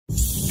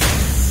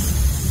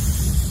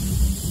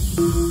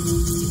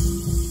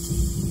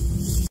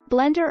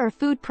Blender or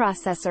food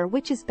processor,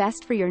 which is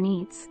best for your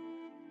needs?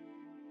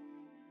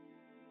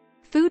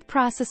 Food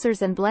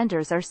processors and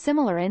blenders are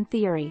similar in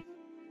theory.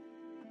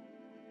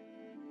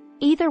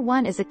 Either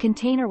one is a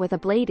container with a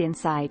blade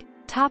inside,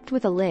 topped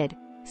with a lid,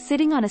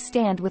 sitting on a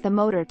stand with a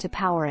motor to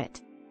power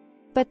it.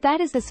 But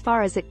that is as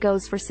far as it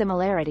goes for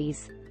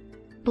similarities.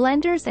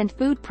 Blenders and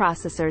food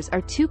processors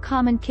are two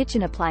common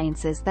kitchen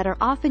appliances that are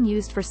often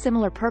used for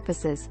similar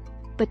purposes,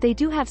 but they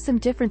do have some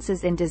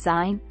differences in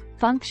design,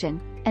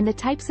 function, and the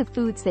types of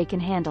foods they can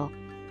handle.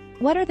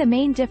 What are the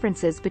main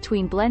differences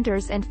between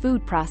blenders and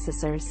food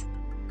processors?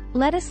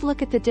 Let us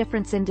look at the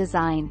difference in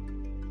design.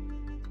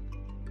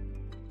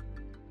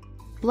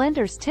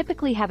 Blenders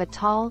typically have a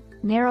tall,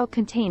 narrow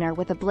container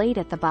with a blade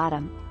at the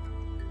bottom.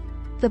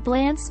 The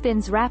blade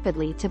spins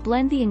rapidly to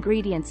blend the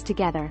ingredients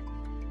together.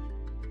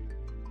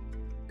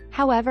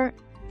 However,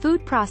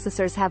 food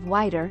processors have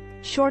wider,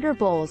 shorter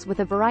bowls with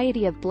a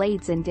variety of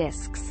blades and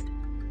discs.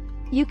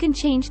 You can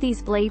change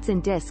these blades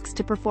and discs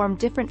to perform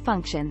different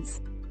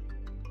functions.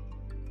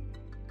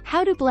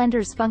 How do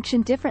blenders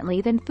function differently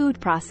than food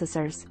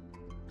processors?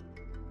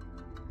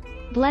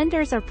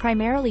 Blenders are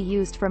primarily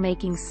used for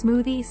making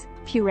smoothies,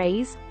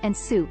 purees, and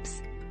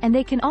soups, and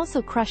they can also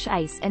crush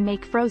ice and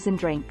make frozen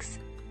drinks.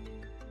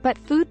 But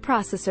food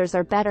processors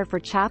are better for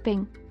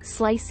chopping,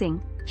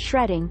 slicing,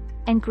 shredding,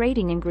 and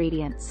grating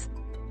ingredients.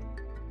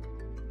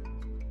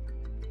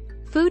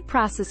 Food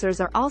processors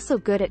are also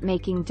good at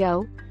making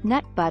dough,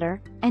 nut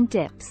butter, and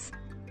dips.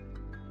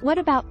 What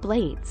about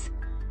blades?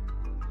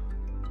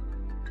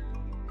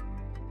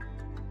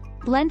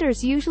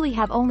 Blenders usually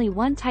have only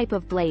one type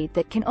of blade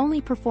that can only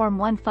perform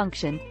one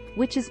function,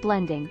 which is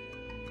blending.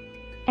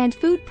 And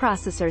food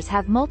processors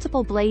have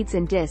multiple blades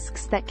and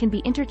discs that can be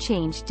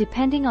interchanged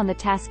depending on the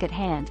task at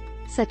hand,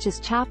 such as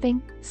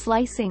chopping,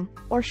 slicing,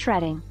 or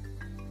shredding.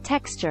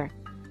 Texture.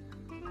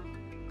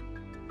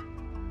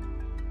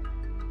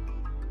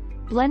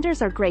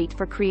 Blenders are great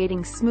for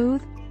creating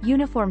smooth,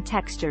 uniform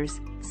textures,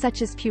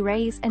 such as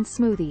purees and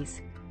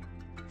smoothies.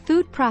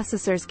 Food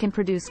processors can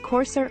produce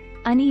coarser,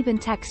 uneven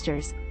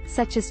textures,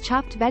 such as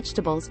chopped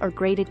vegetables or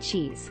grated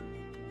cheese.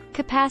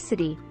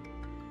 Capacity.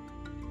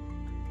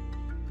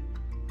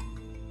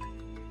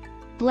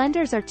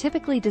 Blenders are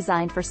typically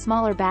designed for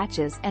smaller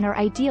batches and are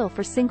ideal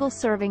for single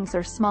servings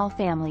or small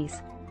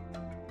families.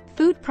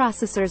 Food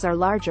processors are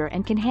larger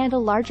and can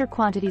handle larger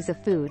quantities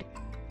of food,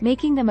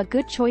 making them a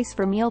good choice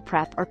for meal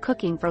prep or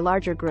cooking for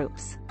larger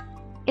groups.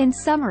 In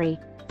summary,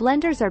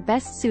 blenders are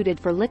best suited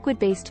for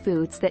liquid-based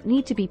foods that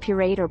need to be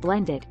pureed or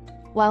blended,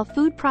 while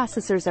food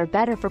processors are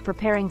better for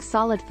preparing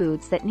solid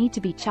foods that need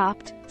to be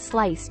chopped,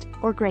 sliced,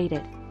 or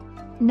grated.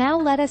 Now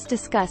let us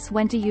discuss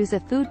when to use a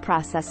food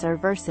processor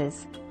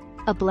versus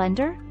a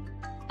blender.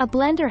 A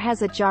blender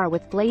has a jar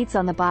with blades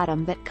on the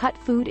bottom that cut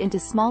food into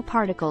small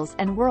particles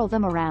and whirl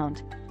them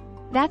around.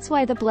 That's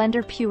why the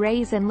blender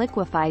purees and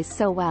liquefies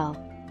so well.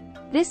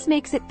 This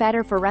makes it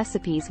better for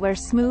recipes where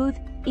smooth,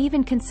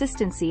 even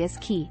consistency is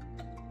key.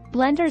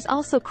 Blenders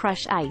also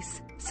crush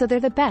ice, so they're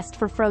the best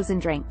for frozen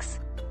drinks.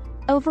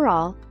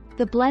 Overall,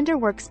 the blender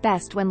works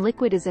best when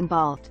liquid is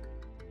involved.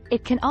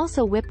 It can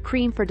also whip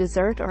cream for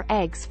dessert or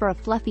eggs for a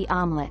fluffy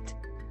omelette.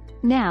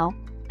 Now,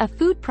 a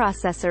food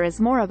processor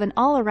is more of an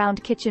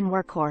all-around kitchen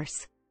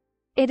workhorse.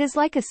 It is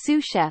like a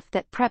sous chef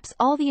that preps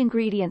all the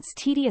ingredients,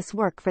 tedious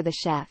work for the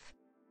chef.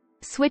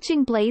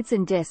 Switching blades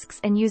and discs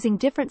and using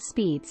different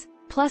speeds,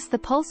 plus the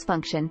pulse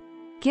function,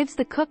 gives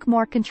the cook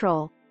more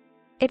control.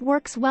 It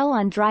works well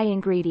on dry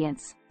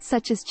ingredients,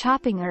 such as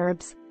chopping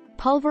herbs,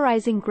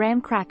 pulverizing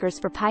graham crackers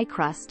for pie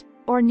crust,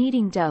 or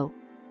kneading dough.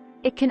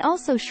 It can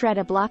also shred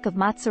a block of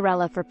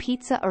mozzarella for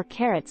pizza or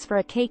carrots for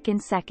a cake in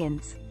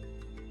seconds.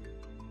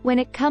 When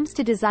it comes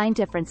to design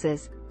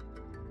differences,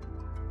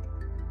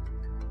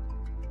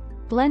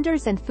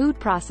 blenders and food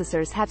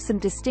processors have some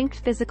distinct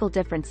physical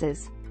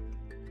differences.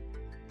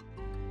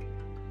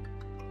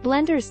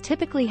 Blenders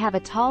typically have a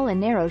tall and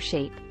narrow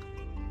shape,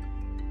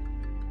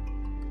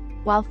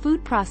 while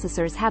food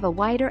processors have a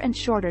wider and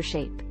shorter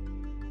shape.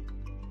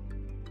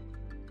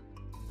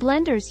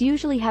 Blenders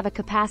usually have a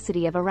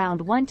capacity of around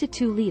 1 to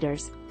 2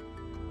 liters,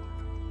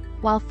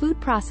 while food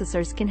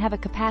processors can have a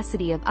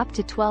capacity of up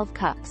to 12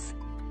 cups.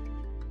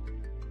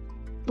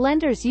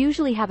 Blenders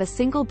usually have a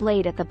single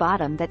blade at the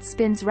bottom that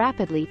spins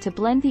rapidly to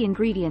blend the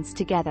ingredients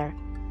together.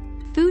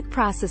 Food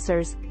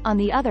processors, on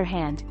the other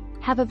hand,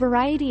 have a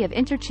variety of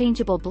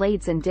interchangeable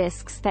blades and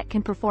discs that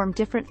can perform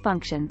different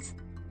functions,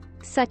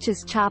 such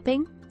as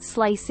chopping,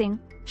 slicing,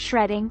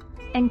 shredding,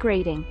 and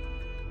grating.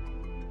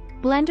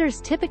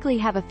 Blenders typically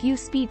have a few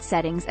speed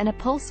settings and a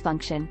pulse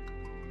function,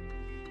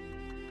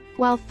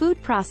 while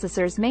food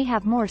processors may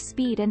have more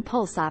speed and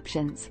pulse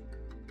options.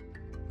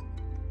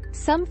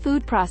 Some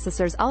food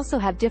processors also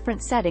have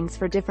different settings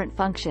for different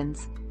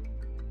functions,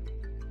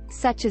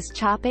 such as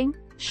chopping,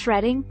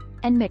 shredding,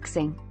 and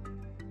mixing.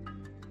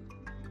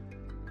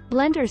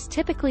 Blenders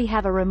typically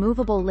have a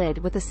removable lid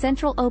with a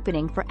central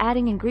opening for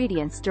adding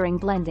ingredients during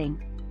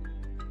blending.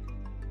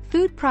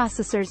 Food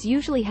processors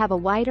usually have a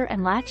wider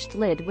and latched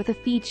lid with a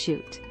feed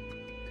chute.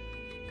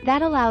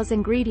 That allows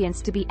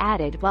ingredients to be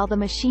added while the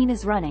machine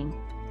is running.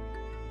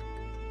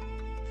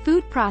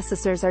 Food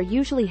processors are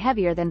usually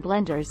heavier than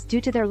blenders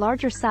due to their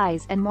larger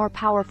size and more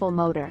powerful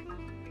motor.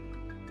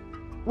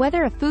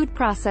 Whether a food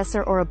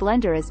processor or a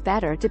blender is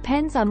better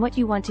depends on what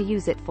you want to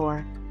use it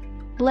for.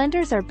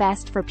 Blenders are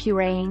best for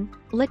pureeing,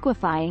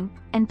 liquefying,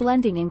 and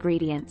blending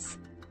ingredients.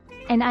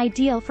 And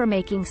ideal for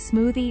making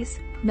smoothies,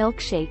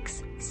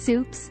 milkshakes,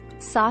 soups,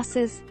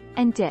 sauces,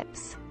 and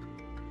dips.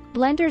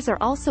 Blenders are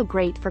also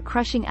great for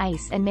crushing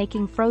ice and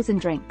making frozen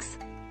drinks.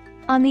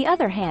 On the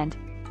other hand,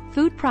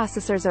 food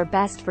processors are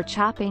best for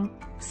chopping,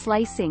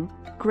 slicing,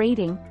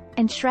 grating,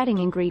 and shredding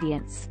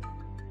ingredients.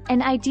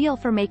 And ideal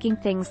for making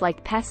things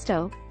like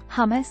pesto,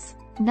 hummus,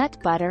 nut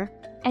butter,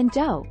 and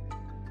dough.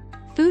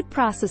 Food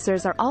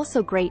processors are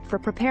also great for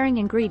preparing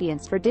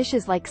ingredients for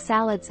dishes like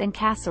salads and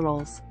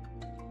casseroles.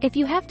 If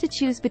you have to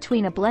choose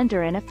between a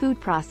blender and a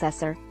food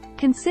processor,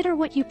 consider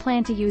what you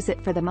plan to use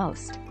it for the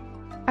most.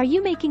 Are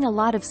you making a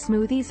lot of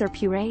smoothies or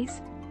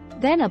purees?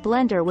 Then a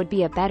blender would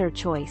be a better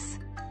choice.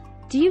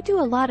 Do you do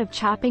a lot of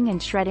chopping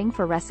and shredding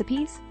for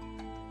recipes?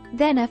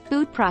 Then a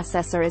food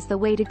processor is the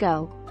way to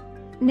go.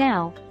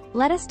 Now,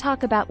 let us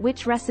talk about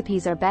which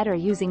recipes are better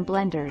using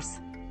blenders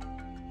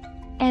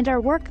and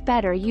are work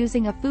better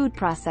using a food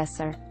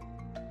processor.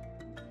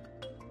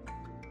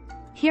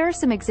 Here are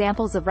some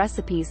examples of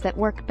recipes that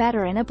work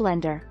better in a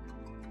blender.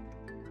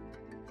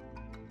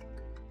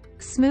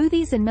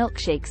 Smoothies and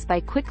milkshakes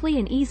by quickly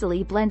and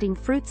easily blending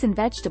fruits and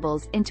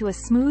vegetables into a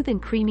smooth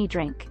and creamy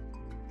drink.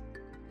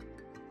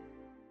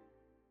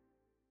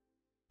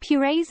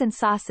 Purees and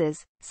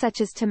sauces, such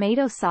as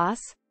tomato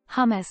sauce,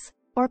 hummus,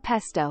 or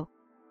pesto.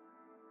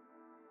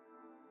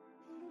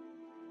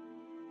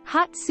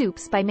 Hot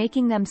soups by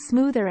making them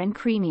smoother and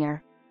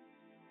creamier.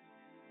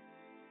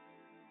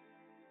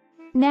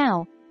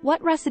 Now,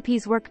 what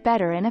recipes work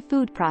better in a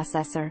food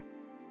processor?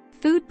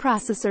 Food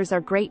processors are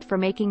great for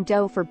making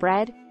dough for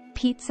bread,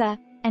 pizza,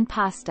 and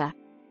pasta.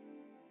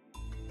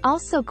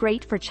 Also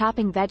great for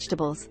chopping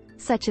vegetables,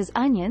 such as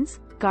onions,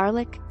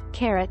 garlic,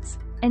 carrots,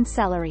 and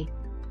celery.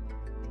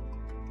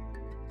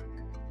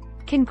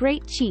 Can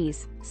grate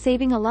cheese,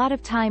 saving a lot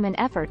of time and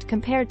effort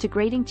compared to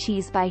grating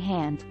cheese by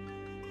hand.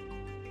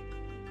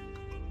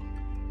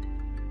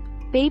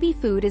 Baby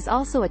food is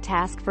also a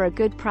task for a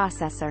good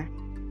processor.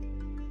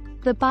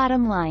 The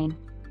bottom line.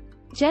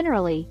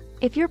 Generally,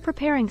 if you're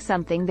preparing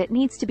something that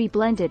needs to be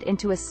blended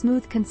into a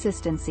smooth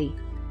consistency,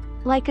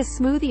 like a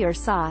smoothie or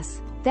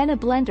sauce, then a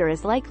blender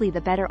is likely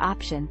the better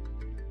option.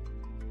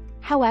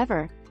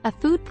 However, a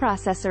food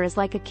processor is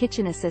like a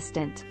kitchen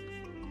assistant.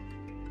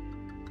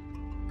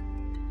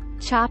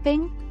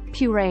 Chopping,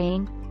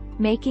 pureeing,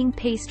 making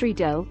pastry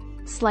dough,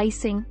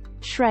 slicing,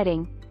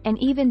 shredding, and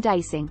even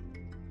dicing.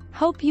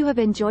 Hope you have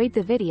enjoyed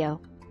the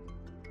video.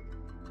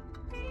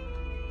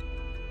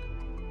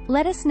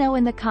 Let us know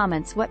in the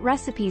comments what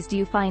recipes do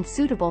you find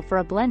suitable for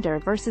a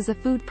blender versus a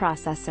food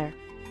processor.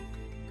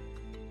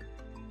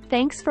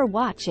 Thanks for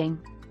watching.